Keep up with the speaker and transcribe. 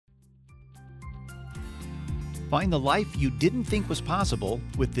Find the life you didn't think was possible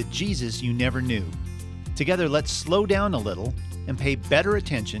with the Jesus you never knew. Together, let's slow down a little and pay better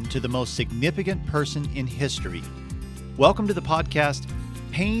attention to the most significant person in history. Welcome to the podcast,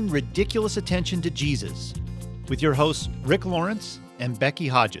 Paying Ridiculous Attention to Jesus, with your hosts Rick Lawrence and Becky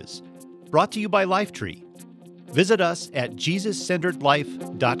Hodges, brought to you by Lifetree. Visit us at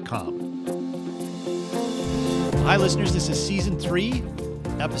JesusCenteredLife.com. Hi, listeners. This is Season 3,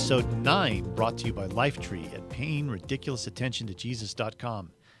 Episode 9, brought to you by Lifetree at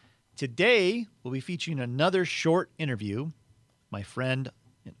PayingRidiculousAttentionToJesus.com. Today, we'll be featuring another short interview. My friend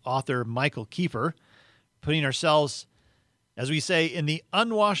and author Michael Kiefer, putting ourselves, as we say, in the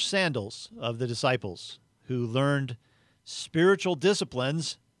unwashed sandals of the disciples who learned spiritual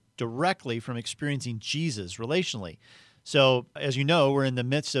disciplines directly from experiencing Jesus relationally. So, as you know, we're in the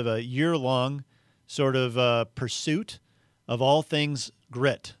midst of a year-long sort of pursuit of all things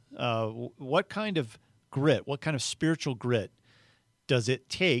grit. What kind of grit, what kind of spiritual grit does it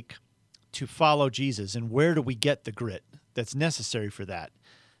take to follow Jesus, and where do we get the grit that's necessary for that?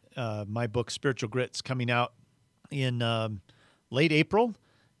 My book, Spiritual Grit, is coming out in late April,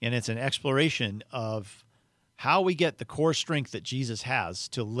 and it's an exploration of how we get the core strength that Jesus has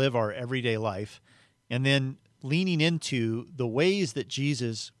to live our everyday life, and then leaning into the ways that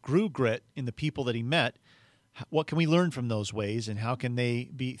Jesus grew grit in the people that he met. What can we learn from those ways, and how can they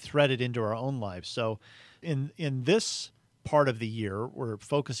be threaded into our own lives? So in this part of the year, we're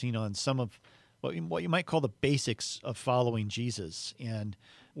focusing on some of what you might call the basics of following Jesus. And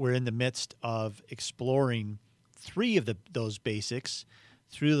we're in the midst of exploring three of those basics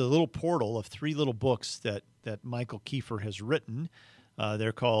through the little portal of three little books that Michael Kiefer has written.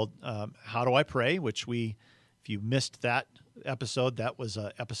 They're called How Do I Pray, which if you missed that episode, that was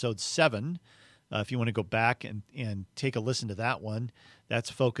episode 7. If you want to go back and take a listen to that one, that's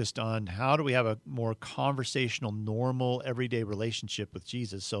focused on how do we have a more conversational, normal, everyday relationship with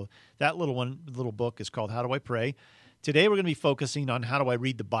Jesus. So that little book is called How Do I Pray? Today we're going to be focusing on how do I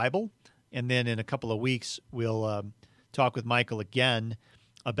read the Bible, and then in a couple of weeks we'll talk with Michael again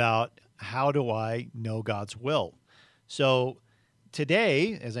about how do I know God's will. So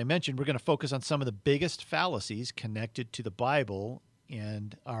today, as I mentioned, we're going to focus on some of the biggest fallacies connected to the Bible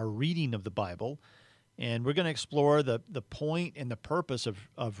and our reading of the Bible, and we're going to explore the point and the purpose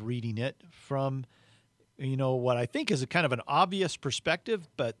of reading it from, what I think is a kind of an obvious perspective,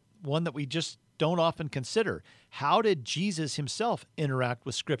 but one that we just don't often consider. How did Jesus himself interact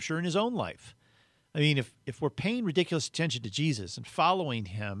with Scripture in his own life? I mean, if we're paying ridiculous attention to Jesus and following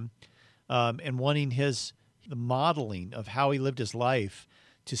him and wanting the modeling of how he lived his life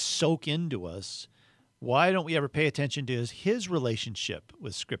to soak into us, why don't we ever pay attention to his relationship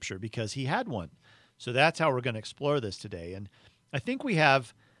with Scripture? Because he had one. So that's how we're going to explore this today. And I think we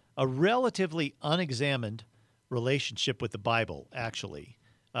have a relatively unexamined relationship with the Bible, actually.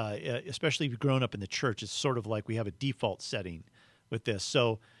 Especially if you've grown up in the church, it's sort of like we have a default setting with this.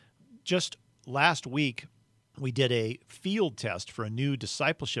 So just last week, we did a field test for a new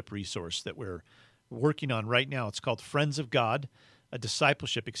discipleship resource that we're working on right now. It's called Friends of God, a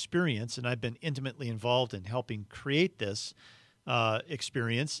discipleship experience, and I've been intimately involved in helping create this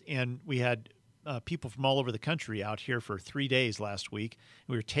experience. And we had people from all over the country out here for 3 days last week.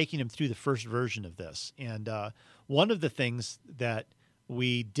 We were taking them through the first version of this. And one of the things that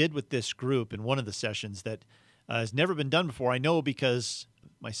we did with this group in one of the sessions that has never been done before, I know because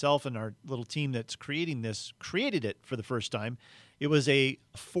myself and our little team that's creating this created it for the first time. It was a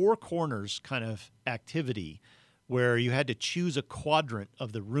 4 corners kind of activity where you had to choose a quadrant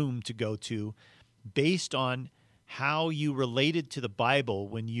of the room to go to based on how you related to the Bible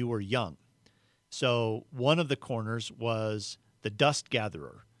when you were young. So one of the corners was the dust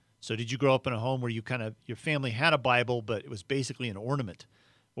gatherer. So did you grow up in a home where your family had a Bible, but it was basically an ornament,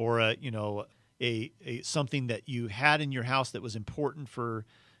 or a something that you had in your house that was important for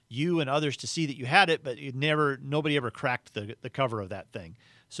you and others to see that you had it, but nobody ever cracked the cover of that thing.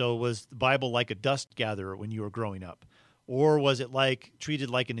 So was the Bible like a dust gatherer when you were growing up? Or was it treated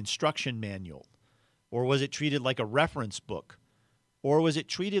like an instruction manual? Or was it treated like a reference book? Or was it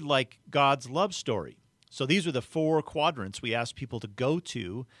treated like God's love story? So these are the 4 quadrants we asked people to go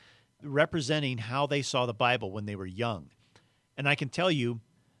to, representing how they saw the Bible when they were young. And I can tell you,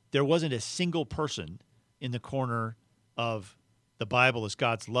 there wasn't a single person in the corner of the Bible as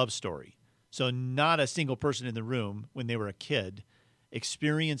God's love story. So not a single person in the room when they were a kid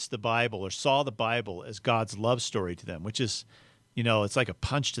experienced the Bible or saw the Bible as God's love story to them, which is, it's like a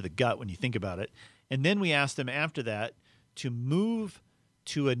punch to the gut when you think about it. And then we asked them after that to move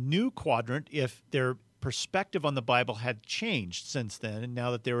to a new quadrant if their perspective on the Bible had changed since then and now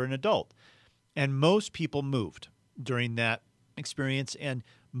that they were an adult. And most people moved during that experience. And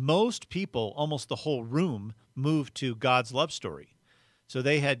most people, almost the whole room, moved to God's love story. So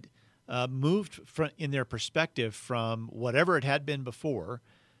they had moved in their perspective from whatever it had been before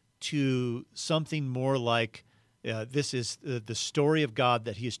to something more like this is the story of God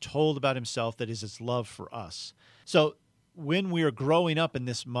that he has told about himself, that is his love for us. So when we are growing up in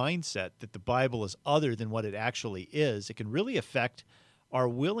this mindset that the Bible is other than what it actually is, it can really affect our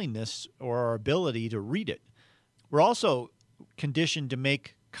willingness or our ability to read it. We're also conditioned to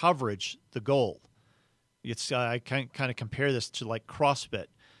make coverage the goal. I kind of compare this to like CrossFit.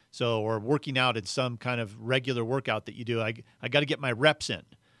 So, or working out in some kind of regular workout that you do. I got to get my reps in.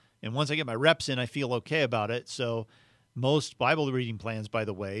 And once I get my reps in, I feel okay about it. So most Bible reading plans, by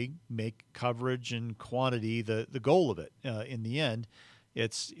the way, make coverage and quantity the goal of it. In the end,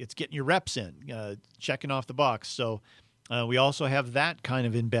 it's getting your reps in, checking off the box. So we also have that kind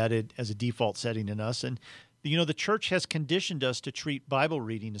of embedded as a default setting in us. And, the church has conditioned us to treat Bible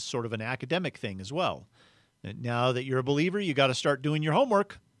reading as sort of an academic thing as well. And now that you're a believer, you got to start doing your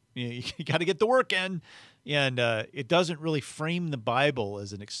homework. You got to get the work in. And it doesn't really frame the Bible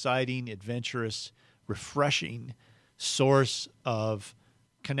as an exciting, adventurous, refreshing source of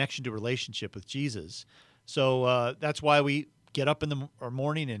connection to relationship with Jesus. So that's why we get up in our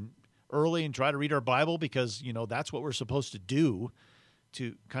morning and early and try to read our Bible, because, that's what we're supposed to do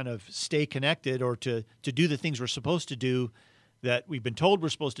to kind of stay connected, or to do the things we're supposed to do that we've been told we're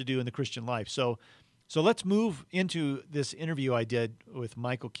supposed to do in the Christian life. So let's move into this interview I did with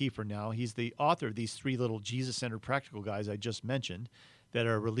Michael Kiefer now. He's the author of these 3 little Jesus-centered practical guides I just mentioned that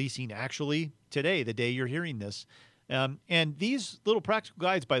are releasing actually today, the day you're hearing this. And these little practical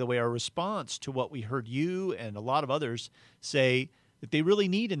guides, by the way, are a response to what we heard you and a lot of others say that they really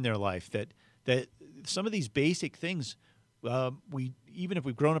need in their life, that some of these basic things, even if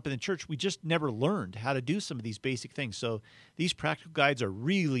we've grown up in the church, we just never learned how to do some of these basic things. So these practical guides are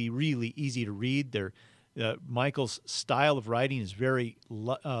really, really easy to read. They're Michael's style of writing is very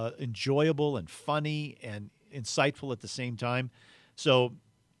enjoyable and funny and insightful at the same time. So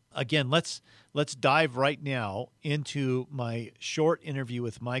again, let's dive right now into my short interview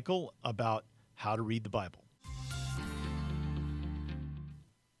with Michael about how to read the Bible.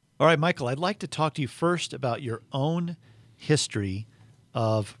 All right, Michael, I'd like to talk to you first about your own history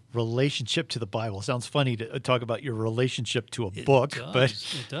of relationship to the Bible. Sounds funny to talk about your relationship to a book, but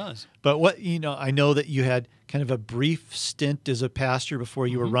it does. But what I know that you had kind of a brief stint as a pastor before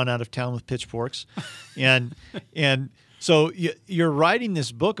you were run out of town with pitchforks, and so you're writing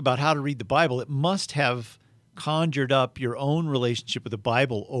this book about how to read the Bible. It must have conjured up your own relationship with the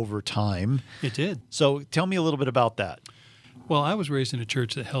Bible over time. It did. So tell me a little bit about that. Well, I was raised in a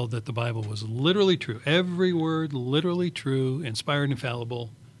church that held that the Bible was literally true. Every word literally true, inspired, infallible.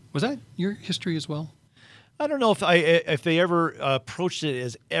 Was that your history as well? I don't know if they ever approached it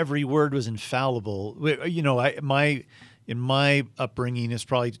as every word was infallible. In my upbringing, it's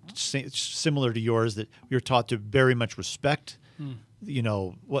probably similar to yours, that we were taught to very much respect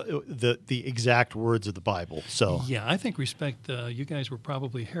the exact words of the Bible. So yeah, I think respect. You guys were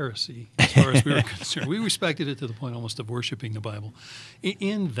probably heresy as far as we were concerned. We respected it to the point almost of worshiping the Bible.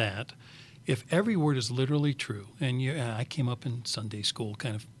 In that, if every word is literally true, and I came up in Sunday school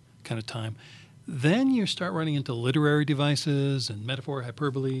kind of time, then you start running into literary devices and metaphor,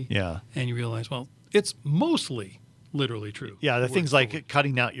 hyperbole. Yeah, and you realize, well, it's mostly literally true. Yeah, the things like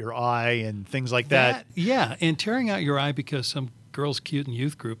cutting out your eye and things like that. Yeah, and tearing out your eye because some girl's cute in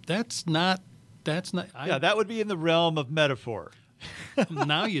youth group. That's not. Yeah, that would be in the realm of metaphor.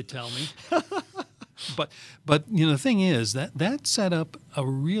 Now you tell me. But the thing is that set up a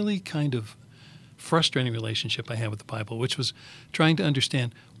really kind of frustrating relationship I had with the Bible, which was trying to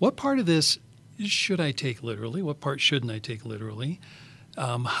understand what part of this should I take literally, what part shouldn't I take literally,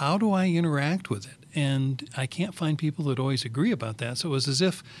 how do I interact with it? And I can't find people that always agree about that. So it was as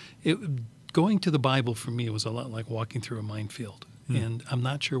if going to the Bible for me was a lot like walking through a minefield, and I'm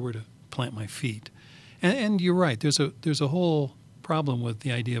not sure where to plant my feet. And you're right. There's a whole problem with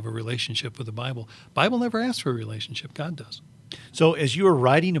the idea of a relationship with the Bible. Bible never asks for a relationship. God does. So as you were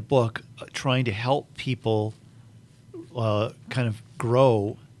writing a book trying to help people kind of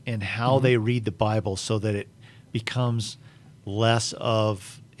grow in how they read the Bible so that it becomes less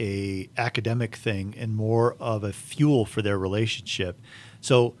of a academic thing and more of a fuel for their relationship.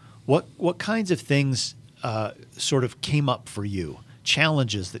 So what kinds of things sort of came up for you,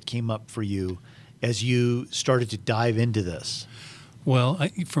 challenges that came up for you as you started to dive into this? Well,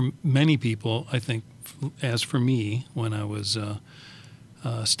 for many people, I think, as for me, when I was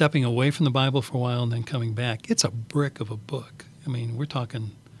stepping away from the Bible for a while and then coming back, it's a brick of a book. I mean, we're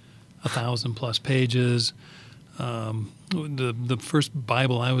talking 1,000 plus pages. The first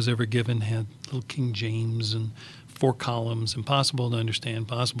Bible I was ever given had little King James and 4 columns, impossible to understand,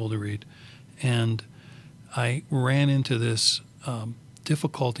 impossible to read. And I ran into this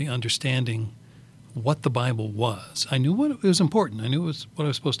difficulty understanding what the Bible was. I knew it was important. I knew what I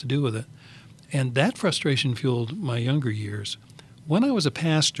was supposed to do with it. And that frustration fueled my younger years. When I was a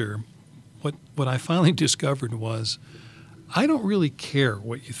pastor, what I finally discovered was I don't really care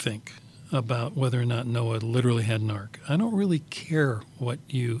what you think about whether or not Noah literally had an ark. I don't really care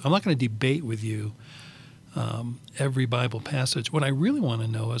I'm not going to debate with you every Bible passage. What I really want to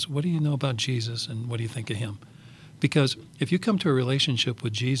know is, what do you know about Jesus and what do you think of him? Because if you come to a relationship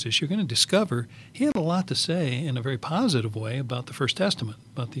with Jesus, you're going to discover he had a lot to say in a very positive way about the First Testament,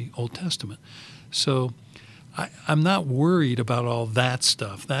 about the Old Testament. So I'm not worried about all that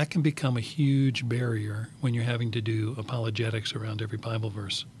stuff. That can become a huge barrier when you're having to do apologetics around every Bible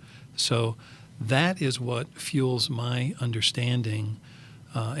verse. So that is what fuels my understanding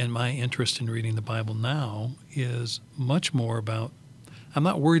and my interest in reading the Bible now is much more about, I'm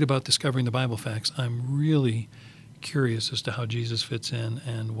not worried about discovering the Bible facts. I'm really curious as to how Jesus fits in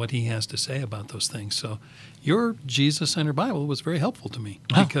and what he has to say about those things. So your Jesus-centered Bible was very helpful to me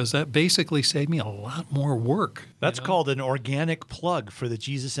because that basically saved me a lot more work. That's called an organic plug for the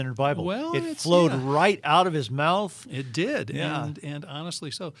Jesus-centered Bible. Well, it flowed right out of his mouth. It did, Yeah. and honestly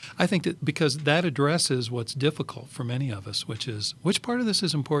so. I think that because that addresses what's difficult for many of us, which is which part of this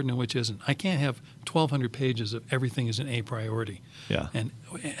is important and which isn't. I can't have 1,200 pages of everything is an A priority. Yeah. And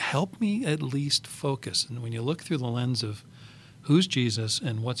help me at least focus. And when you look through the lens of who's Jesus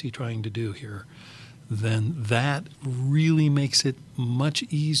and what's he trying to do here, then that really makes it much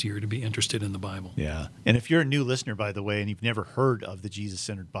easier to be interested in the Bible. Yeah. And if you're a new listener, by the way, and you've never heard of the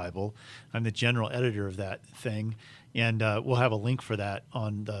Jesus-centered Bible, I'm the general editor of that thing, and we'll have a link for that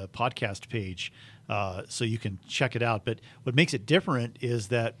on the podcast page so you can check it out. But what makes it different is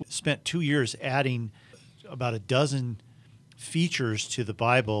that we spent 2 years adding about a dozen features to the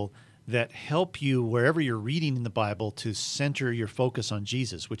Bible that help you wherever you're reading in the Bible to center your focus on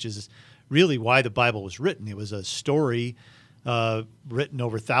Jesus, which is really why the Bible was written. It was a story written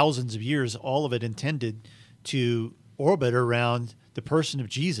over thousands of years, all of it intended to orbit around the person of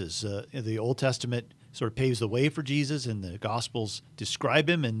Jesus. The Old Testament sort of paves the way for Jesus, and the Gospels describe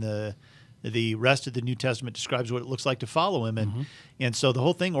him, and the rest of the New Testament describes what it looks like to follow him. And so the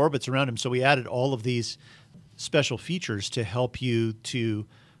whole thing orbits around him. So we added all of these special features to help you to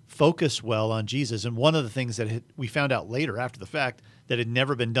focus well on Jesus. And one of the things that we found out later after the fact that had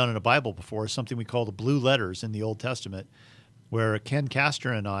never been done in a Bible before is something we call the blue letters in the Old Testament, where Ken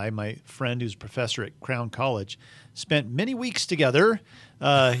Castor and I, my friend who's a professor at Crown College, spent many weeks together,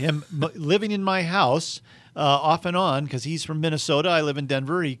 him living in my house off and on, because he's from Minnesota. I live in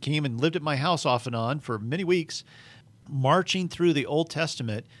Denver. He came and lived at my house off and on for many weeks, marching through the Old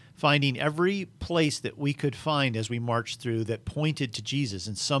Testament, finding every place that we could find as we marched through that pointed to Jesus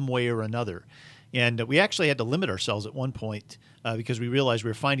in some way or another. And we actually had to limit ourselves at one point because we realized we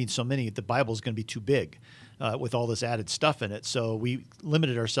were finding so many, the Bible is going to be too big with all this added stuff in it. So we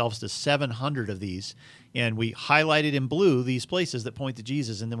limited ourselves to 700 of these, and we highlighted in blue these places that point to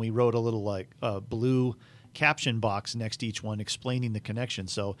Jesus, and then we wrote a little blue caption box next to each one explaining the connection.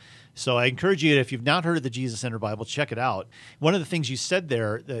 So I encourage you, if you've not heard of the Jesus-centered Bible, check it out. One of the things you said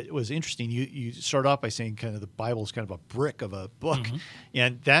there that was interesting, you start off by saying kind of the Bible is kind of a brick of a book,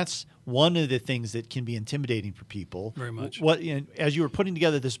 and that's one of the things that can be intimidating for people. Very much. As you were putting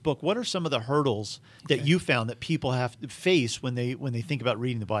together this book, what are some of the hurdles that you found that people have to face when they think about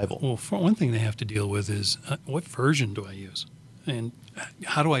reading the Bible? Well, for one thing they have to deal with is what version do I use? And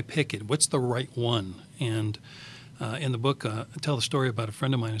how do I pick it? What's the right one? And in the book, I tell the story about a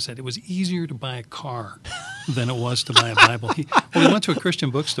friend of mine who said it was easier to buy a car than it was to buy a Bible. He went to a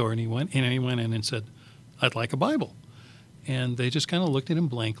Christian bookstore, and he went in and said, "I'd like a Bible." And they just kind of looked at him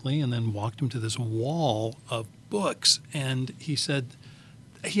blankly and then walked him to this wall of books. And he said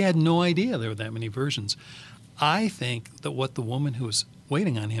he had no idea there were that many versions. I think that what the woman who was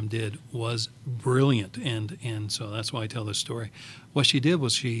waiting on him did was brilliant, and so that's why I tell this story. What she did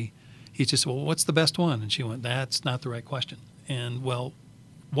was he just said, "Well, what's the best one?" And she went, "That's not the right question." And, "Well,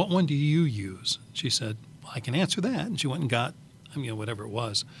 what one do you use?" She said, "I can answer that." And she went and got, whatever it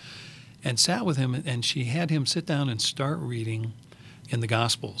was, and sat with him, and she had him sit down and start reading in the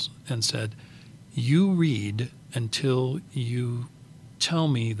Gospels and said, "You read until you tell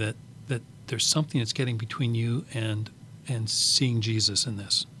me that there's something that's getting between you and seeing Jesus in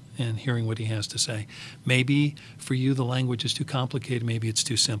this and hearing what he has to say. Maybe for you the language is too complicated. Maybe it's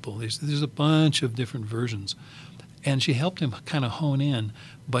too simple. There's a bunch of different versions. And she helped him kind of hone in,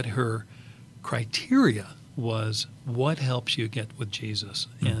 but her criteria was what helps you get with Jesus.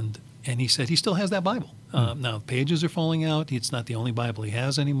 And he said he still has that Bible. Now, pages are falling out. It's not the only Bible he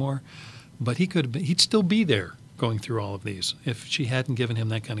has anymore, but he'd still be there going through all of these if she hadn't given him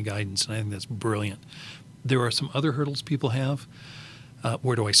that kind of guidance, and I think that's brilliant. There are some other hurdles people have.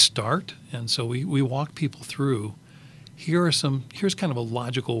 Where do I start? And so we walk people through. Here's kind of a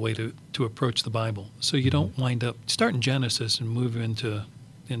logical way to approach the Bible. So you don't wind up start in Genesis and move through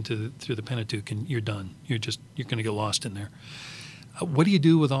the Pentateuch, and you're done. You're going to get lost in there. What do you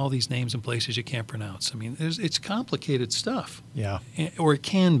do with all these names and places you can't pronounce? I mean, it's complicated stuff. Yeah. Or it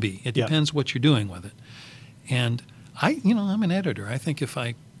can be. It Yeah. depends what you're doing with it. And I'm an editor. I think if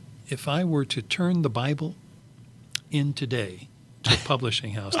I were to turn the Bible in today to a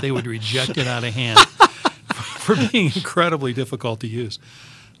publishing house, they would reject it out of hand for being incredibly difficult to use.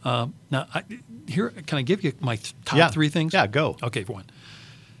 Now, can I give you my top three things? Yeah, go. Okay, for one.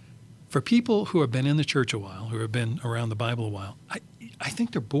 For people who have been in the church a while, who have been around the Bible a while, I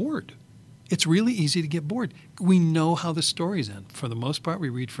think they're bored. It's really easy to get bored. We know how the stories end. For the most part, we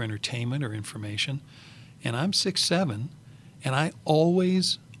read for entertainment or information. And I'm 6'7", and I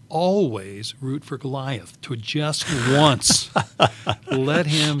always root for Goliath to just once let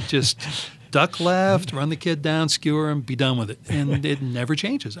him just duck left, run the kid down, skewer him, be done with it. And it never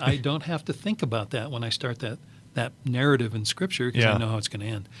changes. I don't have to think about that when I start that narrative in Scripture because I know how it's going to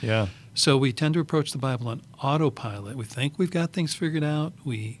end. Yeah. So we tend to approach the Bible on autopilot. We think we've got things figured out.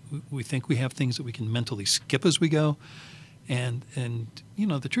 We think we have things that we can mentally skip as we go. And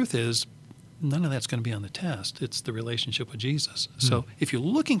the truth is, none of that's going to be on the test. It's the relationship with Jesus. So if you're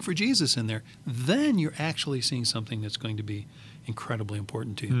looking for Jesus in there, then you're actually seeing something that's going to be incredibly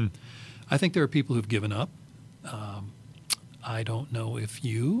important to you. I think there are people who've given up. I don't know if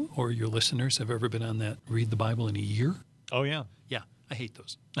you or your listeners have ever been on that read the Bible in a year. Oh, yeah. Yeah, I hate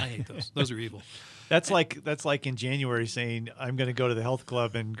those. Those are evil. That's like in January saying, I'm going to go to the health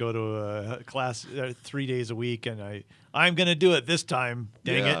club and go to a class 3 days a week, and I'm going to do it this time.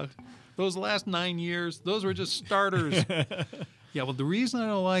 Dang it. Those last 9 years, those were just starters. Yeah, well, the reason I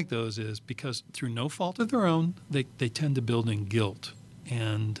don't like those is because through no fault of their own, they tend to build in guilt.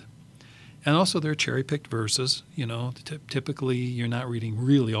 And also they're cherry-picked verses. Typically you're not reading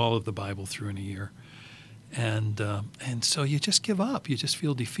really all of the Bible through in a year. And so you just give up. You just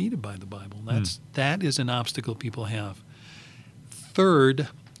feel defeated by the Bible. That is an obstacle people have. Third,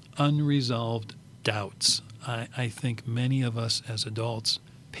 unresolved doubts. I think many of us as adults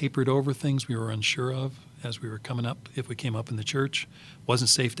papered over things we were unsure of as we were coming up. If we came up in the church, wasn't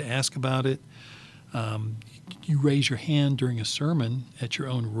safe to ask about it. You raise your hand during a sermon at your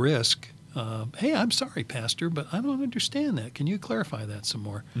own risk. Hey, I'm sorry, Pastor, but I don't understand that. Can you clarify that some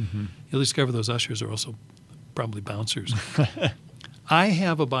more? You'll discover those ushers are also probably bouncers. I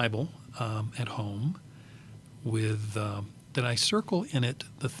have a Bible at home with that I circle in it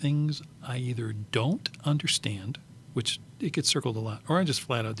the things I either don't understand, which it gets circled a lot, or I just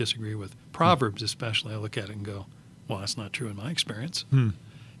flat out disagree with. Proverbs especially, I look at it and go, well, that's not true in my experience.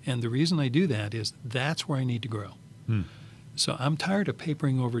 And the reason I do that is that's where I need to grow. So I'm tired of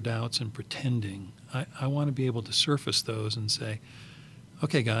papering over doubts and pretending. I want to be able to surface those and say,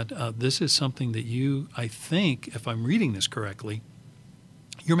 okay, God, this is something that I think, if I'm reading this correctly,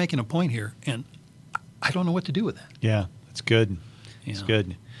 you're making a point here, and I don't know what to do with that. Yeah, that's good. It's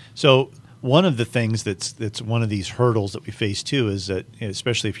good. So one of the things that's one of these hurdles that we face too is that,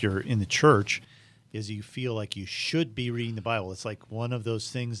 especially if you're in the church, is you feel like you should be reading the Bible. It's like one of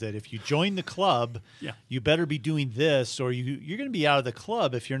those things that if you join the club, you better be doing this, or you're going to be out of the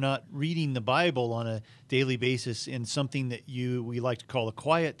club if you're not reading the Bible on a daily basis in something that we like to call a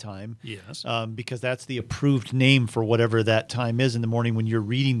quiet time. Yes. Because that's the approved name for whatever that time is in the morning when you're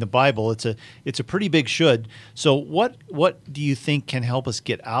reading the Bible. It's a pretty big should. So what do you think can help us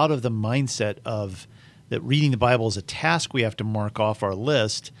get out of the mindset of that reading the Bible is a task we have to mark off our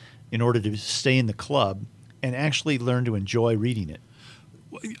list in order to stay in the club and actually learn to enjoy reading it?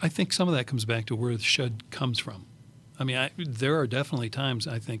 I think some of that comes back to where the should comes from. I mean, there are definitely times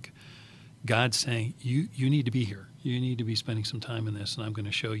I think God's saying, you need to be here. You need to be spending some time in this, and I'm going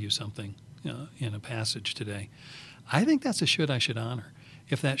to show you something in a passage today. I think that's a should I should honor.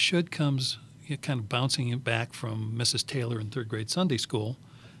 If that should comes kind of bouncing it back from Mrs. Taylor in third grade Sunday school,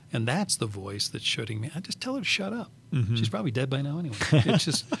 and that's the voice that's shoulding me, I just tell her to shut up. She's probably dead by now anyway. It's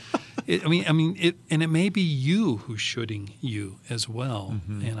just, it may be you who's shoulding you as well,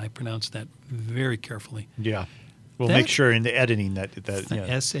 and I pronounce that very carefully. Yeah, we'll make sure in the editing that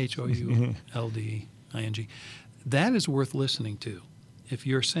SHOULDING. That is worth listening to. If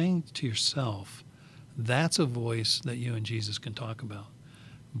you're saying to yourself, that's a voice that you and Jesus can talk about.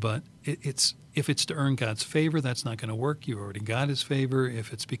 But if it's to earn God's favor, that's not going to work. You already got his favor.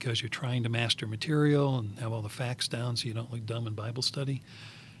 If it's because you're trying to master material and have all the facts down so you don't look dumb in Bible study,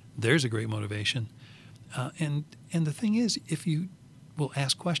 there's a great motivation. And the thing is, if you will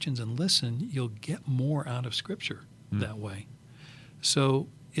ask questions and listen, you'll get more out of Scripture that way. So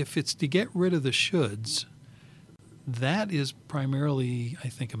if it's to get rid of the shoulds, that is primarily, I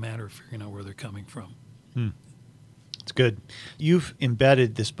think, a matter of figuring out where they're coming from. It's good. You've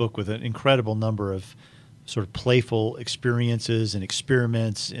embedded this book with an incredible number of sort of playful experiences and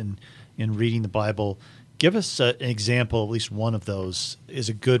experiments in reading the Bible. Give us an example, at least one of those is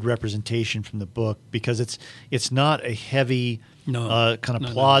a good representation from the book, because it's not a heavy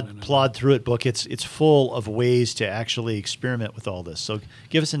plod through it book. It's full of ways to actually experiment with all this. So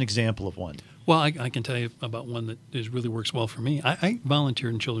give us an example of one. Well, I can tell you about one that really works well for me. I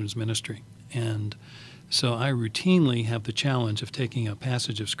volunteered in children's ministry, and so I routinely have the challenge of taking a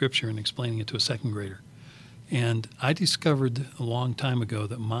passage of Scripture and explaining it to a second grader. And I discovered a long time ago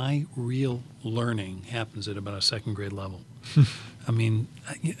that my real learning happens at about a second grade level. I mean,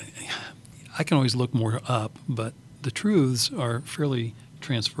 I can always look more up, but the truths are fairly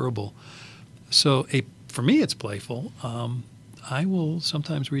transferable. So for me, it's playful. I will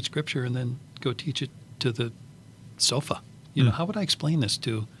sometimes read Scripture and then go teach it to the sofa. You know, how would I explain this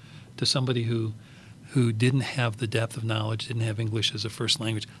to somebody who didn't have the depth of knowledge, didn't have English as a first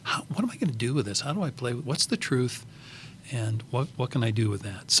language? What am I going to do with this? How do I play with? What's the truth, and what can I do with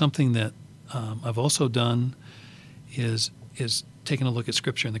that? Something that I've also done is taking a look at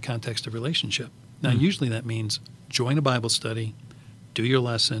Scripture in the context of relationship. Now, usually that means join a Bible study, do your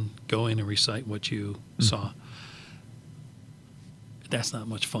lesson, go in and recite what you saw. That's not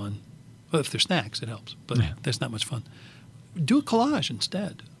much fun. Well, if there's snacks, it helps, but that's not much fun. Do a collage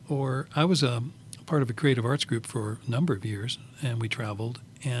instead. Or I was part of a creative arts group for a number of years, and we traveled,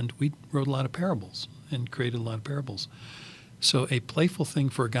 and we wrote a lot of parables and created a lot of parables. So a playful thing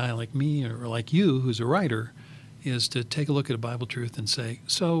for a guy like me or like you, who's a writer, is to take a look at a Bible truth and say,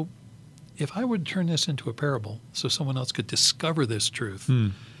 so if I would turn this into a parable so someone else could discover this truth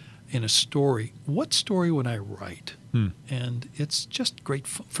in a story, what story would I write? And it's just great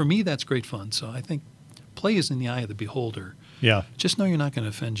fun. For me, that's great fun. So I think play is in the eye of the beholder. Yeah. Just know you're not going to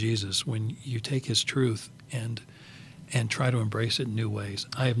offend Jesus when you take his truth and try to embrace it in new ways.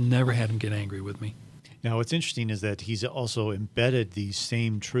 I have never had him get angry with me. Now, what's interesting is that he's also embedded these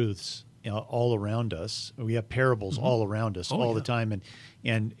same truths all around us. We have parables all around us the time.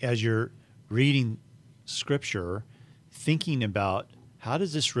 And as you're reading Scripture, thinking about how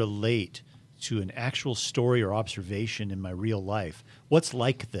does this relate to an actual story or observation in my real life? What's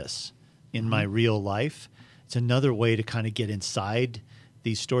like this in my real life? It's another way to kind of get inside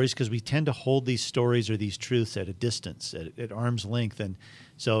these stories, because we tend to hold these stories or these truths at a distance, at arm's length. And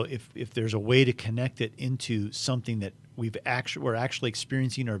so if there's a way to connect it into something that we're actually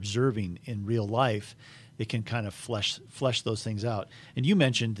experiencing or observing in real life, it can kind of flesh those things out. And you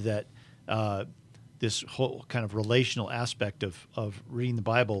mentioned that this whole kind of relational aspect of reading the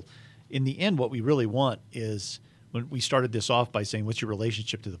Bible, in the end, what we really want is, when we started this off by saying, what's your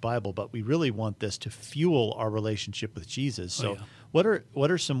relationship to the Bible? But we really want this to fuel our relationship with Jesus. So what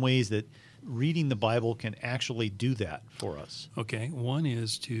are some ways that reading the Bible can actually do that for us? Okay. One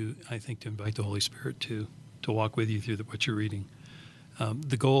is to invite the Holy Spirit to walk with you through what you're reading.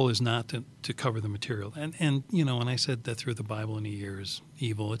 The goal is not to cover the material. And you know, when I said that through the Bible in a year is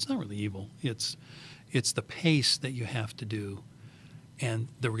evil, it's not really evil. It's the pace that you have to do and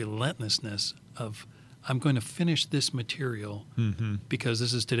the relentlessness of, I'm going to finish this material because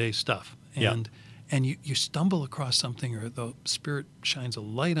this is today's stuff. And you stumble across something, or the Spirit shines a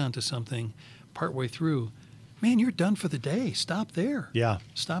light onto something partway through. Man, you're done for the day. Stop there. Yeah.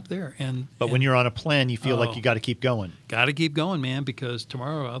 Stop there. But when you're on a plan, you feel like you got to keep going. Got to keep going, man, because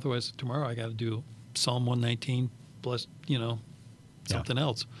tomorrow I got to do Psalm 119 plus, something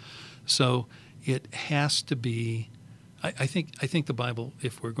else. So it has to be, I think the Bible,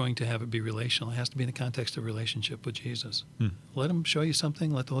 if we're going to have it be relational, it has to be in the context of relationship with Jesus. Let him show you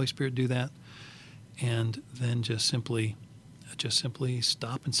something. Let the Holy Spirit do that. And then just simply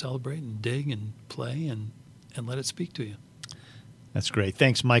stop and celebrate and dig and play and let it speak to you. That's great.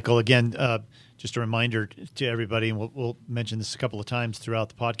 Thanks, Michael. Again, just a reminder to everybody, and we'll mention this a couple of times throughout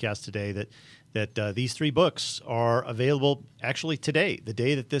the podcast today, that these 3 books are available actually today, the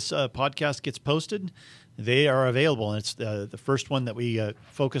day that this podcast gets posted. They are available, and it's the first one that we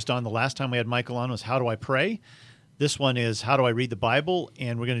focused on the last time we had Michael on was How Do I Pray? This one is How Do I Read the Bible?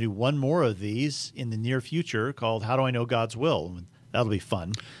 And we're going to do one more of these in the near future called How Do I Know God's Will? That'll be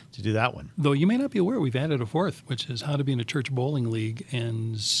fun to do that one. Though you may not be aware, we've added a fourth, which is how to be in a church bowling league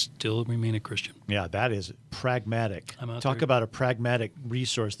and still remain a Christian. Yeah, that is pragmatic. Talk there. about a pragmatic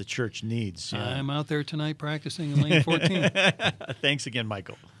resource the church needs. Yeah. I'm out there tonight practicing in lane 14. Thanks again,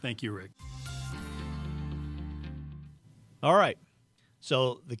 Michael. Thank you, Rick. All right.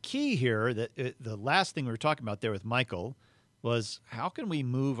 So the key here, the last thing we were talking about there with Michael, was how can we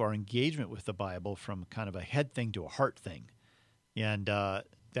move our engagement with the Bible from kind of a head thing to a heart thing? And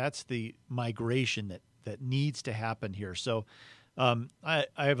that's the migration that needs to happen here. So I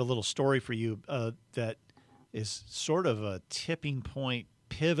have a little story for you that is sort of a tipping point,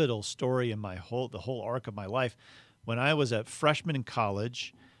 pivotal story in the whole arc of my life. When I was a freshman in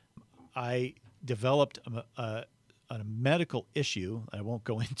college, I developed a medical issue. I won't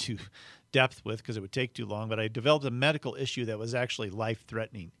go into depth with because it would take too long, but I developed a medical issue that was actually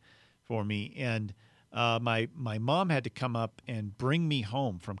life-threatening for me. And my mom had to come up and bring me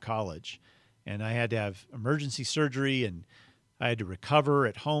home from college, and I had to have emergency surgery, and I had to recover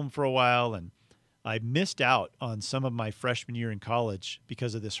at home for a while, and I missed out on some of my freshman year in college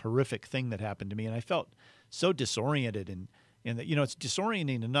because of this horrific thing that happened to me, and I felt so disoriented, and that, it's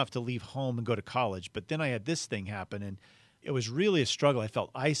disorienting enough to leave home and go to college, but then I had this thing happen, and it was really a struggle. I felt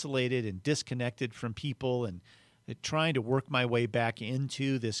isolated and disconnected from people, and trying to work my way back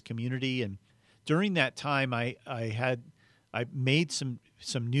into this community. And during that time, I made some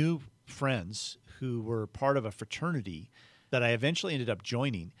new friends who were part of a fraternity that I eventually ended up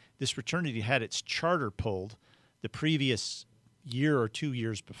joining. This fraternity had its charter pulled the previous year or 2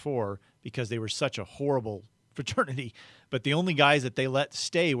 years before because they were such a horrible fraternity. But the only guys that they let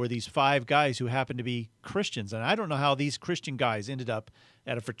stay were these 5 guys who happened to be Christians. And I don't know how these Christian guys ended up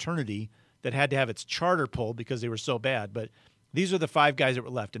at a fraternity that had to have its charter pulled because they were so bad. But these are the 5 guys that were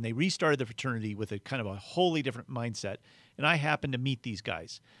left, and they restarted the fraternity with a kind of a wholly different mindset. And I happened to meet these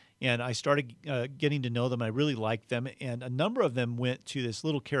guys, and I started getting to know them. I really liked them, and a number of them went to this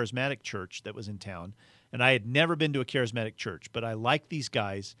little charismatic church that was in town. And I had never been to a charismatic church, but I liked these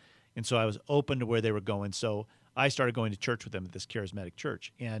guys, and so I was open to where they were going. So I started going to church with them at this charismatic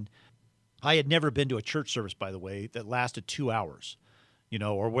church. And I had never been to a church service, by the way, that lasted 2 hours,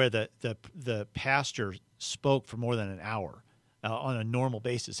 or where the pastor spoke for more than an hour. On a normal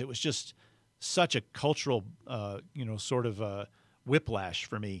basis. It was just such a cultural, sort of whiplash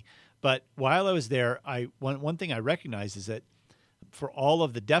for me. But while I was there, one thing I recognized is that for all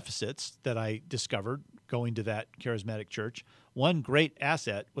of the deficits that I discovered going to that charismatic church, one great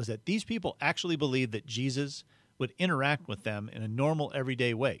asset was that these people actually believed that Jesus would interact with them in a normal,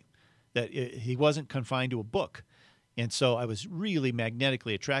 everyday way, that he wasn't confined to a book. And so I was really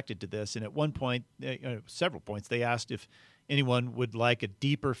magnetically attracted to this. And at one point, several points, they asked if anyone would like a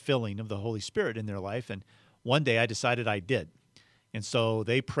deeper filling of the Holy Spirit in their life. And one day I decided I did. And so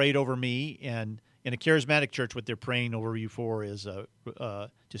they prayed over me. And in a charismatic church, what they're praying over you for is to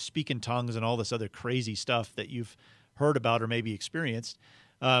speak in tongues and all this other crazy stuff that you've heard about or maybe experienced.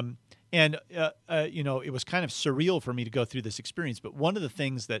 It was kind of surreal for me to go through this experience. But one of the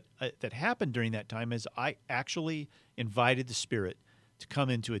things that happened during that time is I actually invited the Spirit to come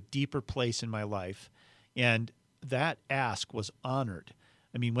into a deeper place in my life. And that ask was honored.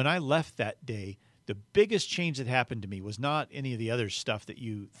 I mean, when I left that day, the biggest change that happened to me was not any of the other stuff that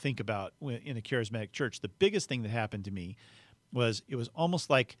you think about in a charismatic church. The biggest thing that happened to me was it was almost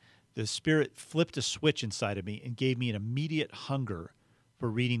like the Spirit flipped a switch inside of me and gave me an immediate hunger for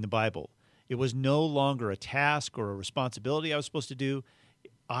reading the Bible. It was no longer a task or a responsibility I was supposed to do.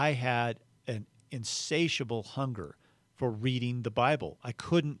 I had an insatiable hunger for reading the Bible. I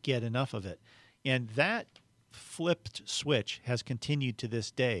couldn't get enough of it. And that flipped switch has continued to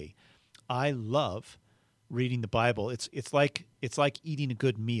this day. I love reading the Bible. It's like eating a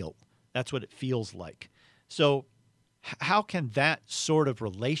good meal. That's what it feels like. So how can that sort of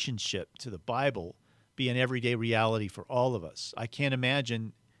relationship to the Bible be an everyday reality for all of us? I can't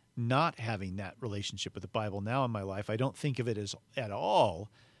imagine not having that relationship with the Bible now in my life. I don't think of it as at all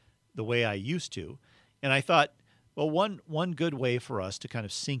the way I used to. And I thought, well, one good way for us to kind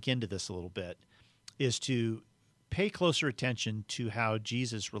of sink into this a little bit is to pay closer attention to how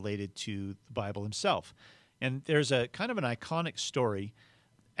Jesus related to the Bible himself. And there's a kind of an iconic story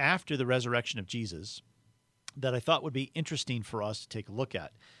after the resurrection of Jesus that I thought would be interesting for us to take a look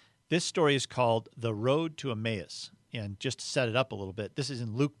at. This story is called The Road to Emmaus. And just to set it up a little bit, this is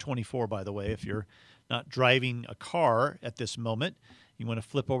in Luke 24, by the way. If you're not driving a car at this moment, you want to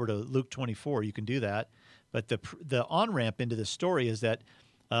flip over to Luke 24, you can do that. But the on-ramp into this story is that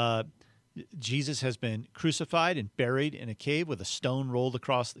Jesus has been crucified and buried in a cave with a stone rolled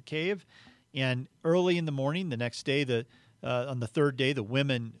across the cave. And early in the morning, the next day, the On the third day,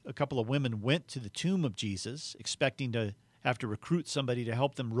 a couple of women went to the tomb of Jesus, expecting to have to recruit somebody to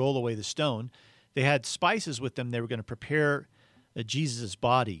help them roll away the stone. They had spices with them. They were going to prepare Jesus'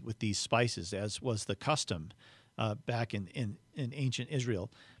 body with these spices, as was the custom back in ancient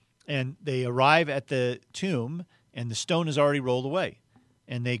Israel. And they arrive at the tomb, and the stone is already rolled away.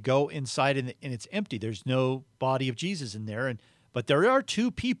 And they go inside, and it's empty. There's no body of Jesus in there. But there are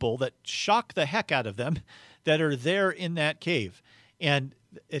two people that shock the heck out of them that are there in that cave. And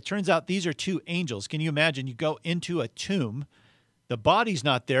it turns out these are two angels. Can you imagine? You go into a tomb, the body's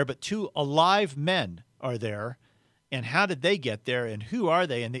not there, but two alive men are there. And how did they get there? And who are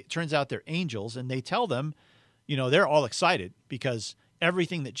they? And it turns out they're angels. And they tell them, they're all excited because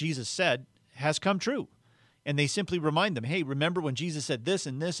everything that Jesus said has come true. And they simply remind them, hey, remember when Jesus said this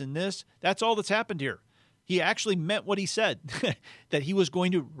and this and this? That's all that's happened here. He actually meant what he said, that he was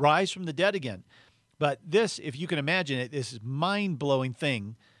going to rise from the dead again. But this, if you can imagine it, this is a mind-blowing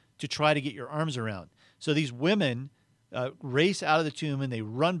thing to try to get your arms around. So these women race out of the tomb, and they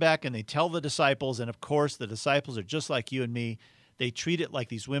run back, and they tell the disciples. And, of course, the disciples are just like you and me. They treat it like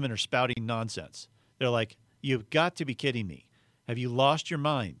these women are spouting nonsense. They're like, you've got to be kidding me. Have you lost your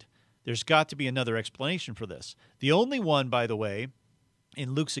mind? There's got to be another explanation for this. The only one, by the way,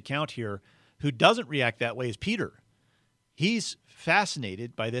 in Luke's account here, who doesn't react that way is Peter. He's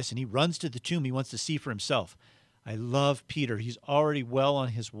fascinated by this, and he runs to the tomb. He wants to see for himself. I love Peter. He's already well on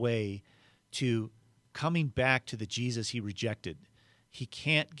his way to coming back to the Jesus he rejected. He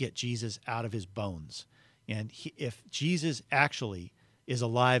can't get Jesus out of his bones. And if Jesus actually is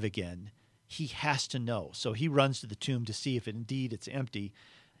alive again, he has to know. So he runs to the tomb to see if indeed it's empty.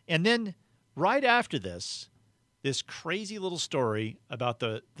 And then right after this crazy little story about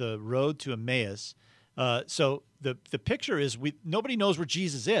the road to Emmaus. So the picture is nobody knows where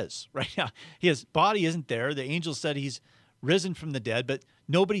Jesus is right now. His body isn't there. The angel said he's risen from the dead, but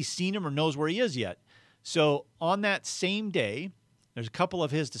nobody's seen him or knows where he is yet. So on that same day, there's a couple of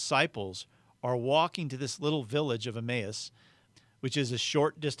his disciples are walking to this little village of Emmaus, which is a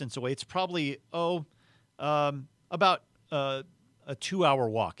short distance away. It's probably, about a 2-hour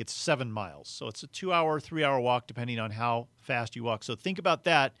walk. It's 7 miles. So it's a 2-hour, 3-hour walk, depending on how fast you walk. So think about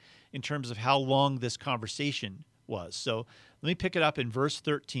that in terms of how long this conversation was. So let me pick it up in verse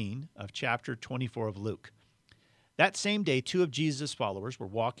 13 of chapter 24 of Luke. That same day, 2 of Jesus' followers were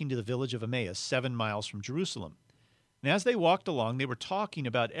walking to the village of Emmaus, 7 miles from Jerusalem. And as they walked along, they were talking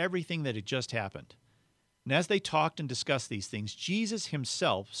about everything that had just happened. And as they talked and discussed these things, Jesus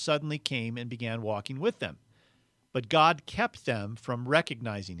himself suddenly came and began walking with them. But God kept them from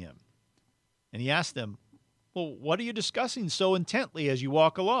recognizing him. And he asked them, well, what are you discussing so intently as you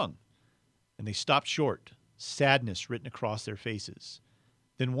walk along? And they stopped short, sadness written across their faces.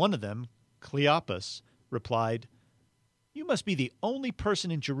 Then one of them, Cleopas, replied, you must be the only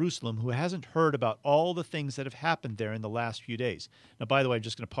person in Jerusalem who hasn't heard about all the things that have happened there in the last few days. Now, by the way, I'm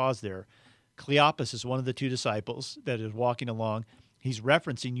just going to pause there. Cleopas is one of the 2 disciples that is walking along. He's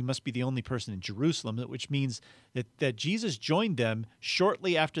referencing you must be the only person in Jerusalem, which means that Jesus joined them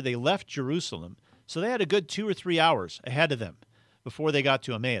shortly after they left Jerusalem. So they had a good 2 or 3 hours ahead of them before they got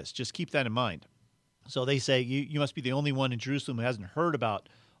to Emmaus. Just keep that in mind. So they say, you must be the only one in Jerusalem who hasn't heard about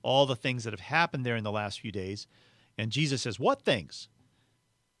all the things that have happened there in the last few days. And Jesus says, what things?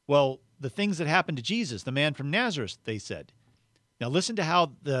 Well, the things that happened to Jesus, the man from Nazareth, they said. Now listen to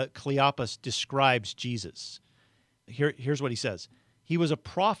how the Cleopas describes Jesus. Here's what he says. He was a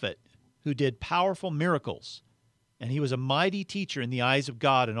prophet who did powerful miracles, and he was a mighty teacher in the eyes of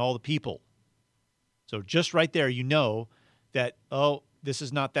God and all the people. So just right there, you know that, this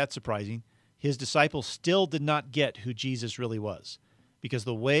is not that surprising. His disciples still did not get who Jesus really was, because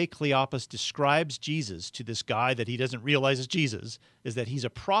the way Cleopas describes Jesus to this guy that he doesn't realize is Jesus is that he's a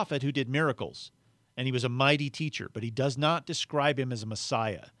prophet who did miracles, and he was a mighty teacher, but he does not describe him as a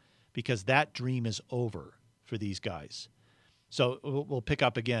Messiah, because that dream is over for these guys. So we'll pick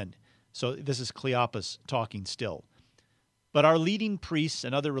up again. So this is Cleopas talking still. But our leading priests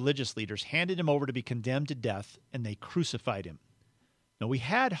and other religious leaders handed him over to be condemned to death, and they crucified him. Now we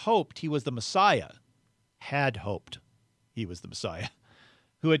had hoped he was the Messiah,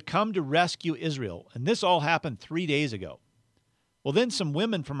 who had come to rescue Israel, and this all happened 3 days ago. Well, then some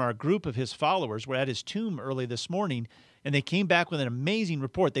women from our group of his followers were at his tomb early this morning, and they came back with an amazing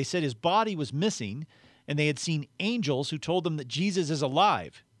report. They said his body was missing, and they had seen angels who told them that Jesus is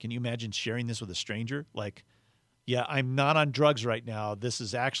alive. Can you imagine sharing this with a stranger? Like, yeah, I'm not on drugs right now. This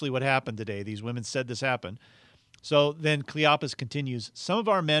is actually what happened today. These women said this happened. So then Cleopas continues, some of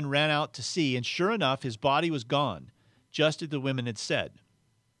our men ran out to see, and sure enough, his body was gone, just as the women had said.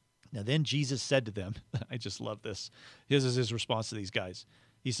 Now then Jesus said to them, I just love this. This is his response to these guys.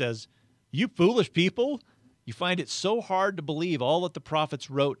 He says, "You foolish people, you find it so hard to believe all that the prophets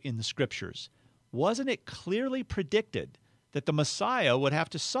wrote in the scriptures. Wasn't it clearly predicted that the Messiah would have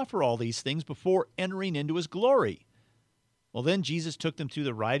to suffer all these things before entering into his glory?" Well, then Jesus took them through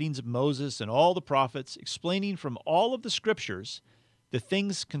the writings of Moses and all the prophets, explaining from all of the scriptures the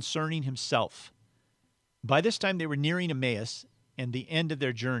things concerning himself. By this time they were nearing Emmaus and the end of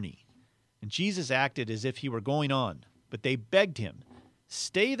their journey. And Jesus acted as if he were going on, but they begged him,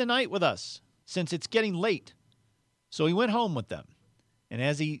 "Stay the night with us, since it's getting late." So he went home with them. And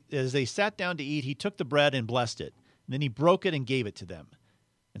as they sat down to eat, he took the bread and blessed it. And then he broke it and gave it to them.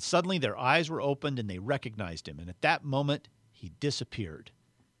 And suddenly their eyes were opened and they recognized him. And at that moment he disappeared.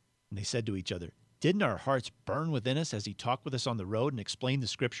 And they said to each other, "Didn't our hearts burn within us as he talked with us on the road and explained the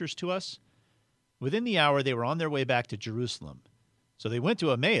scriptures to us?" Within the hour they were on their way back to Jerusalem. So they went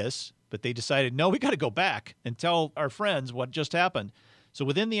to Emmaus, but they decided, no, we got to go back and tell our friends what just happened. So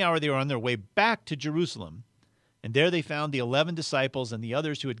within the hour they were on their way back to Jerusalem. And there they found the 11 disciples and the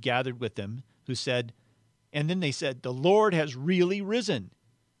others who had gathered with them, and then they said, "The Lord has really risen.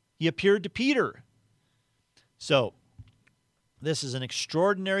 He appeared to Peter." So this is an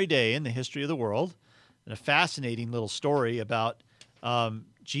extraordinary day in the history of the world, and a fascinating little story about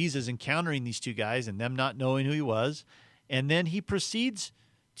Jesus encountering these two guys and them not knowing who he was. And then he proceeds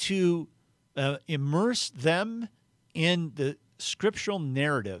to immerse them in the scriptural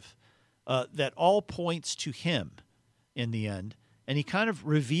narrative that all points to him in the end. And he kind of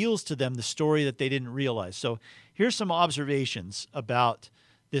reveals to them the story that they didn't realize. So here's some observations about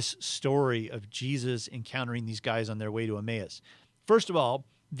this story of Jesus encountering these guys on their way to Emmaus. First of all,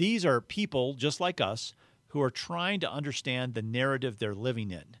 these are people just like us who are trying to understand the narrative they're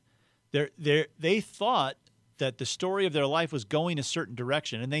living in. They thought that the story of their life was going a certain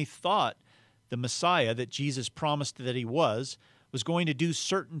direction, and they thought the Messiah that Jesus promised that he was going to do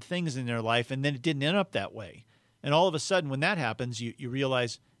certain things in their life, and then it didn't end up that way. And all of a sudden, when that happens, you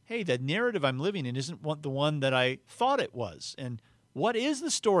realize, hey, the narrative I'm living in isn't the one that I thought it was. And what is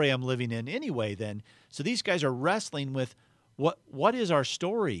the story I'm living in anyway then? So these guys are wrestling with what is our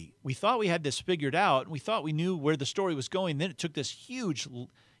story? We thought we had this figured out, and we thought we knew where the story was going. Then it took this huge,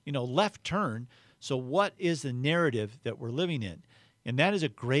 left turn. So what is the narrative that we're living in? And that is a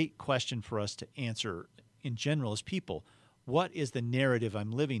great question for us to answer in general as people. What is the narrative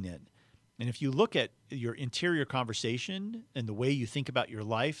I'm living in? And if you look at your interior conversation and the way you think about your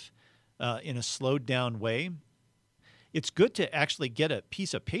life in a slowed down way, it's good to actually get a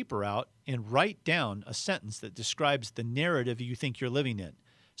piece of paper out and write down a sentence that describes the narrative you think you're living in.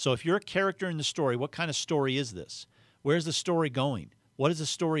 So if you're a character in the story, what kind of story is this? Where's the story going? What is the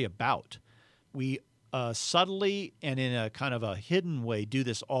story about? We subtly and in a kind of a hidden way do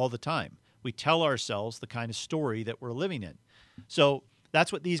this all the time. We tell ourselves the kind of story that we're living in. So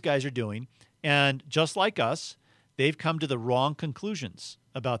that's what these guys are doing. And just like us, they've come to the wrong conclusions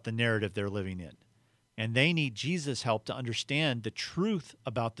about the narrative they're living in. And they need Jesus' help to understand the truth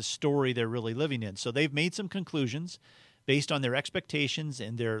about the story they're really living in. So they've made some conclusions based on their expectations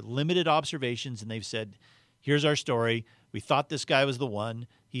and their limited observations, and they've said, here's our story. We thought this guy was the one.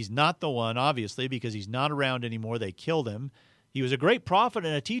 He's not the one, obviously, because he's not around anymore. They killed him. He was a great prophet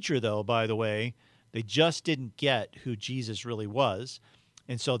and a teacher, though, by the way. They just didn't get who Jesus really was.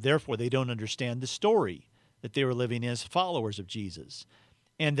 And so, therefore, they don't understand the story that they were living as followers of Jesus.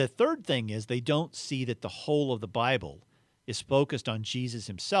 And the third thing is they don't see that the whole of the Bible is focused on Jesus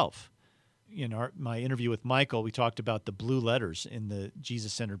himself. In my interview with Michael, we talked about the blue letters in the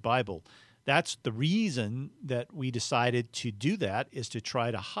Jesus-centered Bible. That's the reason that we decided to do that, is to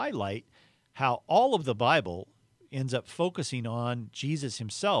try to highlight how all of the Bible ends up focusing on Jesus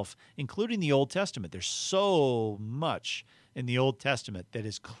himself, including the Old Testament. There's so much in the Old Testament that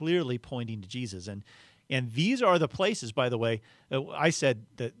is clearly pointing to Jesus. And these are the places, by the way, I said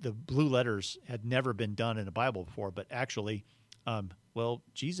that the blue letters had never been done in a Bible before, but actually,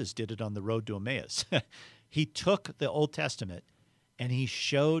 Jesus did it on the road to Emmaus. He took the Old Testament and he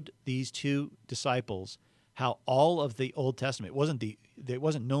showed these two disciples how all of the Old Testament, it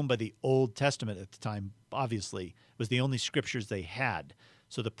wasn't known by the Old Testament at the time, obviously. It was the only scriptures they had.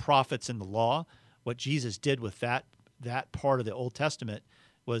 So the prophets and the law, what Jesus did with that part of the Old Testament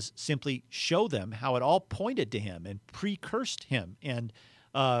was simply show them how it all pointed to him and precursed him and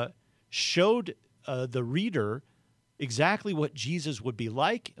showed the reader exactly what Jesus would be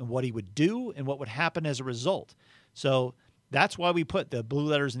like and what he would do and what would happen as a result. So that's why we put the blue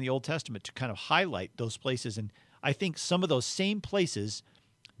letters in the Old Testament, to kind of highlight those places. And I think some of those same places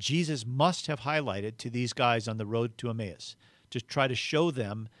Jesus must have highlighted to these guys on the road to Emmaus, to try to show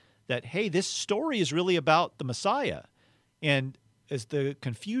them that, hey, this story is really about the Messiah. And as the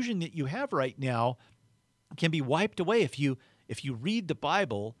confusion that you have right now can be wiped away if you read the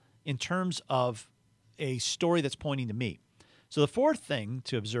Bible in terms of a story that's pointing to me. So the fourth thing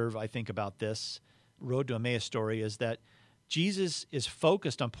to observe, I think, about this Road to Emmaus story is that Jesus is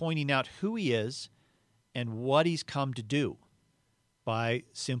focused on pointing out who he is and what he's come to do by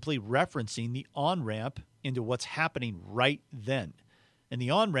simply referencing the on-ramp into what's happening right then. And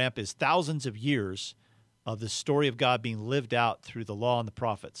the on-ramp is thousands of years of the story of God being lived out through the law and the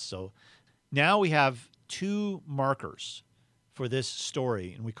prophets. So now we have two markers for this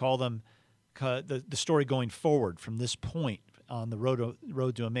story, and we call them the story going forward from this point on the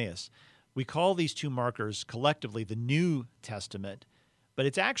road to Emmaus. We call these two markers collectively the New Testament, but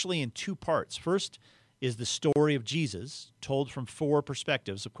it's actually in two parts. First is the story of Jesus, told from four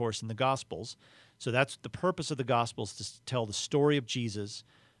perspectives, of course, in the Gospels. So that's the purpose of the Gospels, to tell the story of Jesus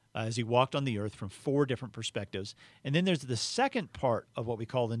as he walked on the earth from four different perspectives. And then there's the second part of what we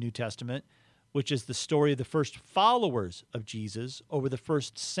call the New Testament, which is the story of the first followers of Jesus over the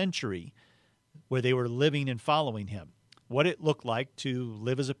first century, where they were living and following him. What it looked like to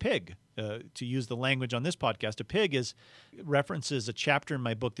live as a pig. To use the language on this podcast, a pig references a chapter in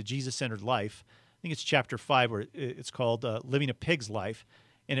my book, The Jesus-Centered Life. I think it's chapter 5, where it's called Living a Pig's Life.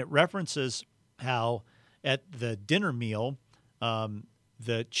 And it references how at the dinner meal,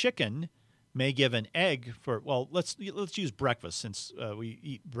 the chicken may give an egg for, well, let's use breakfast since we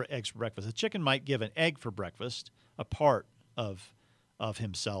eat eggs for breakfast. A chicken might give an egg for breakfast, a part of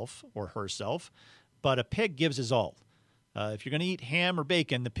himself or herself, but a pig gives his all. If you're going to eat ham or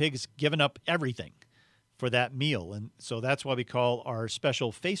bacon, the pig's given up everything for that meal. And so that's why we call our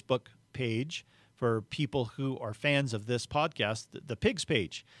special Facebook page for people who are fans of this podcast, the Pigs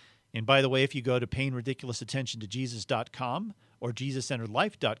page. And by the way, if you go to payingridiculousattentiontojesus.com or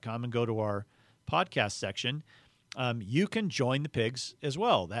jesuscenteredlife.com and go to our podcast section, you can join the Pigs as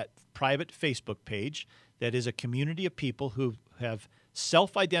well, that private Facebook page that is a community of people who have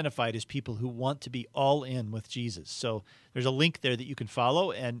self-identified as people who want to be all in with Jesus. So there's a link there that you can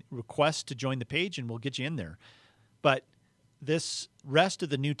follow and request to join the page, and we'll get you in there. But this rest of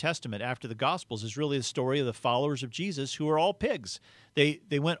the New Testament after the Gospels is really the story of the followers of Jesus who are all pigs. They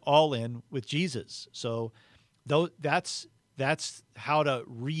went all in with Jesus. So that's how to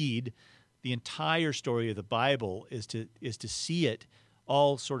read the entire story of the Bible, is to see it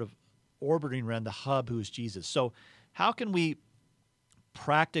all sort of orbiting around the hub who is Jesus. So how can we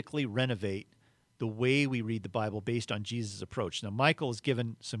practically renovate the way we read the Bible based on Jesus' approach? Now, Michael has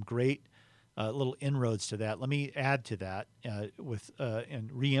given some great little inroads to that. Let me add to that and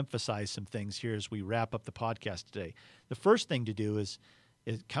reemphasize some things here as we wrap up the podcast today. The first thing to do is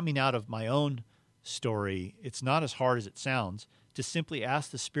coming out of my own story. It's not as hard as it sounds to simply ask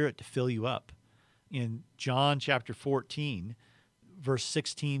the Spirit to fill you up. In John chapter 14, verse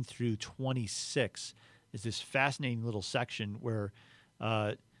 16 through 26, is this fascinating little section where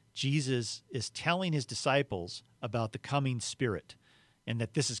Jesus is telling his disciples about the coming Spirit, and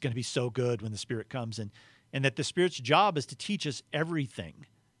that this is going to be so good when the Spirit comes, and that the Spirit's job is to teach us everything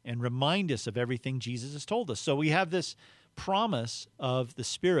and remind us of everything Jesus has told us. So we have this promise of the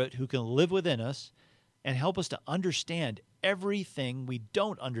Spirit who can live within us and help us to understand everything we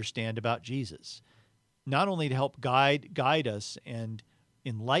don't understand about Jesus, not only to help guide us and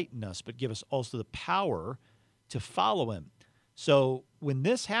enlighten us, but give us also the power to follow him. So when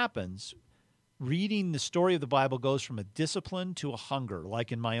this happens, reading the story of the Bible goes from a discipline to a hunger,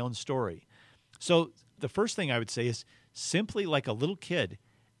 like in my own story. So the first thing I would say is simply, like a little kid,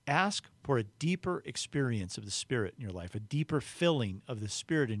 ask for a deeper experience of the Spirit in your life, a deeper filling of the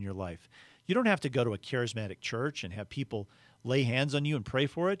Spirit in your life. You don't have to go to a charismatic church and have people lay hands on you and pray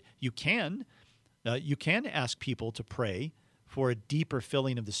for it. You can ask people to pray for a deeper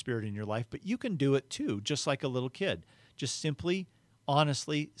filling of the Spirit in your life, but you can do it too, just like a little kid. Just simply,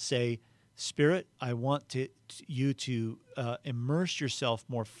 honestly say, Spirit, I want you to immerse yourself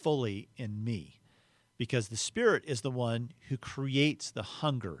more fully in me, because the Spirit is the one who creates the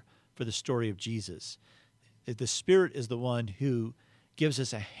hunger for the story of Jesus. The Spirit is the one who gives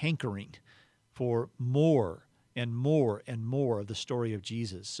us a hankering for more and more and more of the story of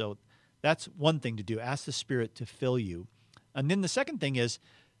Jesus. So that's one thing to do. Ask the Spirit to fill you. And then the second thing is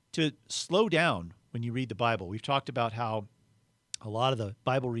to slow down when you read the Bible. We've talked about how a lot of the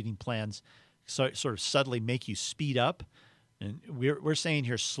Bible reading plans sort of subtly make you speed up. And we're saying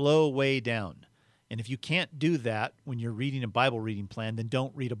here, slow way down. And if you can't do that when you're reading a Bible reading plan, then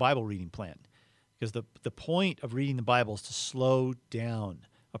don't read a Bible reading plan. Because the point of reading the Bible is to slow down,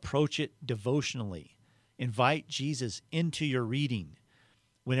 approach it devotionally, invite Jesus into your reading.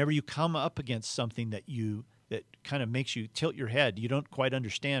 whenever you come up against something that kind of makes you tilt your head, you don't quite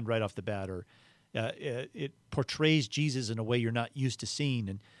understand right off the bat, or it portrays Jesus in a way you're not used to seeing.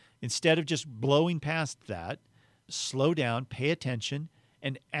 And instead of just blowing past that, slow down, pay attention,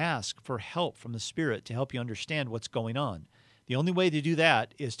 and ask for help from the Spirit to help you understand what's going on. The only way to do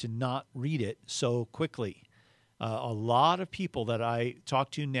that is to not read it so quickly. A lot of people that I talk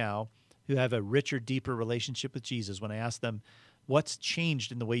to now who have a richer, deeper relationship with Jesus, when I ask them, what's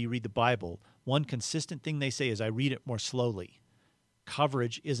changed in the way you read the Bible, one consistent thing they say is, I read it more slowly.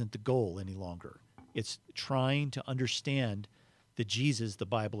 Coverage isn't the goal any longer. It's trying to understand the Jesus the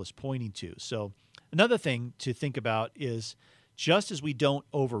Bible is pointing to. So another thing to think about is, just as we don't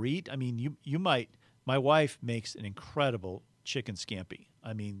overeat, I mean, you might, my wife makes an incredible chicken scampi.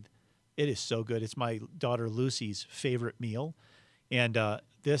 I mean, it is so good. It's my daughter Lucy's favorite meal. And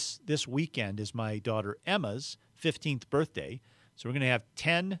this weekend is my daughter Emma's 15th birthday. So we're going to have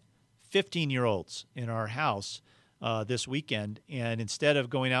 10 15-year-olds in our house this weekend. And instead of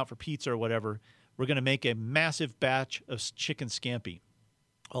going out for pizza or whatever, we're going to make a massive batch of chicken scampi.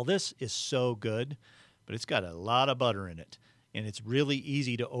 Well, this is so good, but it's got a lot of butter in it. And it's really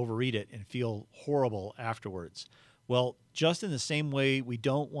easy to overeat it and feel horrible afterwards. Well, just in the same way we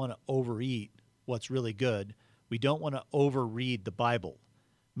don't want to overeat what's really good, we don't want to overread the Bible,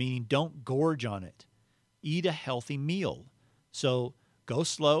 meaning don't gorge on it. Eat a healthy meal. So go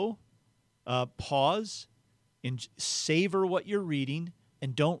slow, pause, and savor what you're reading,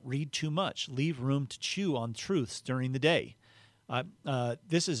 and don't read too much. Leave room to chew on truths during the day.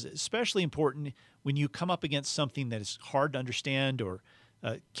 This is especially important when you come up against something that is hard to understand or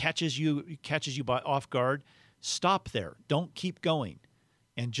catches you by off guard. Stop there. Don't keep going.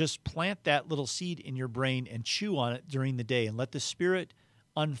 And just plant that little seed in your brain and chew on it during the day and let the Spirit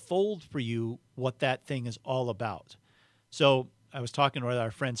unfold for you what that thing is all about. So I was talking with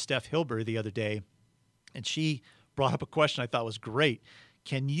our friend Steph Hilbury the other day, and she brought up a question I thought was great.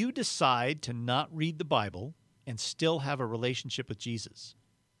 Can you decide to not read the Bible and still have a relationship with Jesus?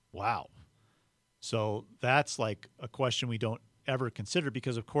 Wow. So that's like a question we don't ever consider,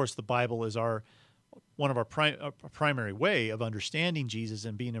 because, of course, the Bible is one of our primary way of understanding Jesus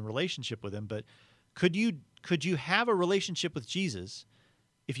and being in relationship with him. But could you have a relationship with Jesus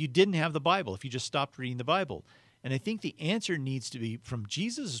if you didn't have the Bible, if you just stopped reading the Bible? And I think the answer needs to be, from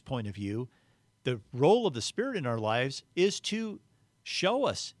Jesus' point of view, the role of the Spirit in our lives is to show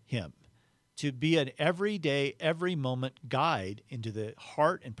us him, to be an everyday, every moment guide into the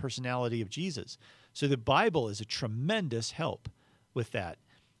heart and personality of Jesus. So the Bible is a tremendous help with that.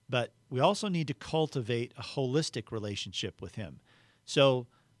 But we also need to cultivate a holistic relationship with him. So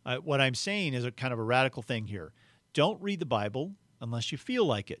what I'm saying is a kind of a radical thing here. Don't read the Bible unless you feel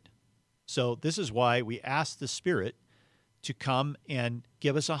like it. So this is why we ask the Spirit to come and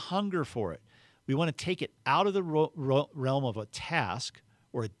give us a hunger for it. We want to take it out of the realm of a task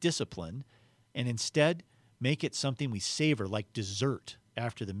or a discipline and instead make it something we savor, like dessert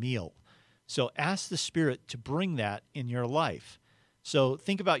after the meal. So ask the Spirit to bring that in your life. So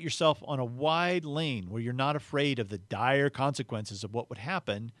think about yourself on a wide lane where you're not afraid of the dire consequences of what would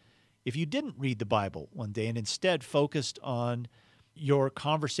happen if you didn't read the Bible one day and instead focused on your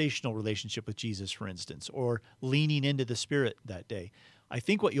conversational relationship with Jesus, for instance, or leaning into the Spirit that day. I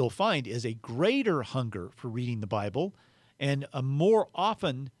think what you'll find is a greater hunger for reading the Bible and a more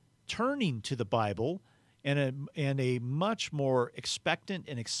often turning to the Bible and a much more expectant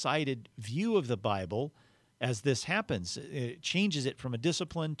and excited view of the Bible as this happens. It changes it from a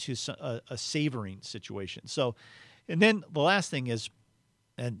discipline to a savoring situation. So, and then the last thing is,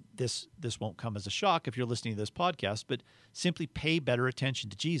 and this won't come as a shock if you're listening to this podcast, but simply pay better attention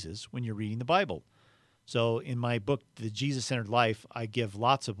to Jesus when you're reading the Bible. So in my book, The Jesus-Centered Life, I give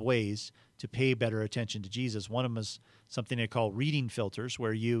lots of ways to pay better attention to Jesus. One of them is something I call reading filters,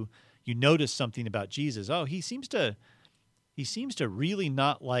 where you notice something about Jesus. Oh, he seems to really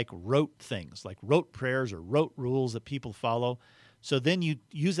not like rote things, like rote prayers or rote rules that people follow. So then you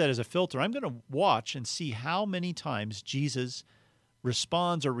use that as a filter. I'm going to watch and see how many times Jesus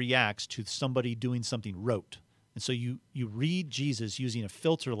responds or reacts to somebody doing something rote. And so you read Jesus using a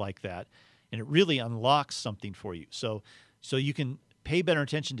filter like that, and it really unlocks something for you. So you can pay better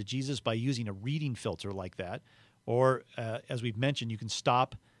attention to Jesus by using a reading filter like that. Or, as we've mentioned, you can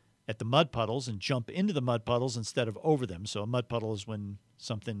stop at the mud puddles and jump into the mud puddles instead of over them. So a mud puddle is when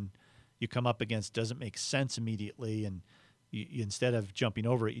something you come up against doesn't make sense immediately, and you instead of jumping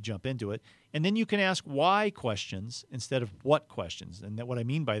over it, you jump into it. And then you can ask why questions instead of what questions. And what I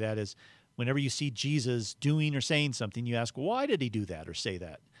mean by that is, whenever you see Jesus doing or saying something, you ask, why did he do that or say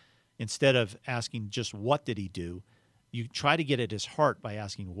that? Instead of asking just what did he do, you try to get at his heart by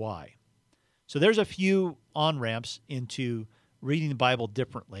asking why. So there's a few on-ramps into reading the Bible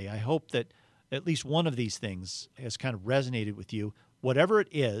differently. I hope that at least one of these things has kind of resonated with you. Whatever it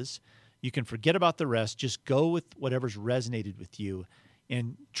is, you can forget about the rest. Just go with whatever's resonated with you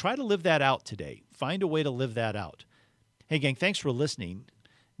and try to live that out today. Find a way to live that out. Hey, gang, thanks for listening.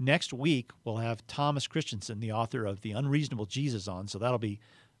 Next week, we'll have Thomas Christensen, the author of The Unreasonable Jesus, on, so that'll be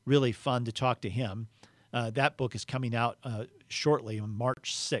really fun to talk to him. That book is coming out shortly on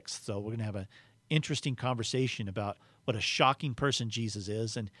March 6th, so we're going to have an interesting conversation about what a shocking person Jesus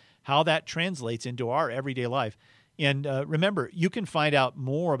is and how that translates into our everyday life. And remember, you can find out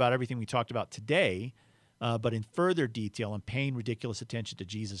more about everything we talked about today, but in further detail on paying ridiculous attention to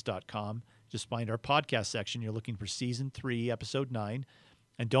Jesus.com. Just find our podcast section. You're looking for Season 3, Episode 9.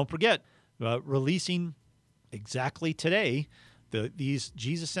 And don't forget, releasing exactly today these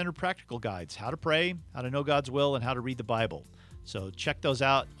Jesus-centered practical guides, how to pray, how to know God's will, and how to read the Bible. So check those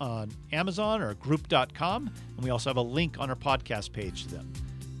out on Amazon or group.com, and we also have a link on our podcast page to them.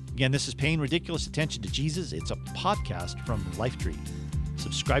 Again, this is Paying Ridiculous Attention to Jesus. It's a podcast from Lifetree.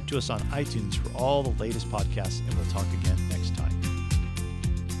 Subscribe to us on iTunes for all the latest podcasts, and we'll talk again next time.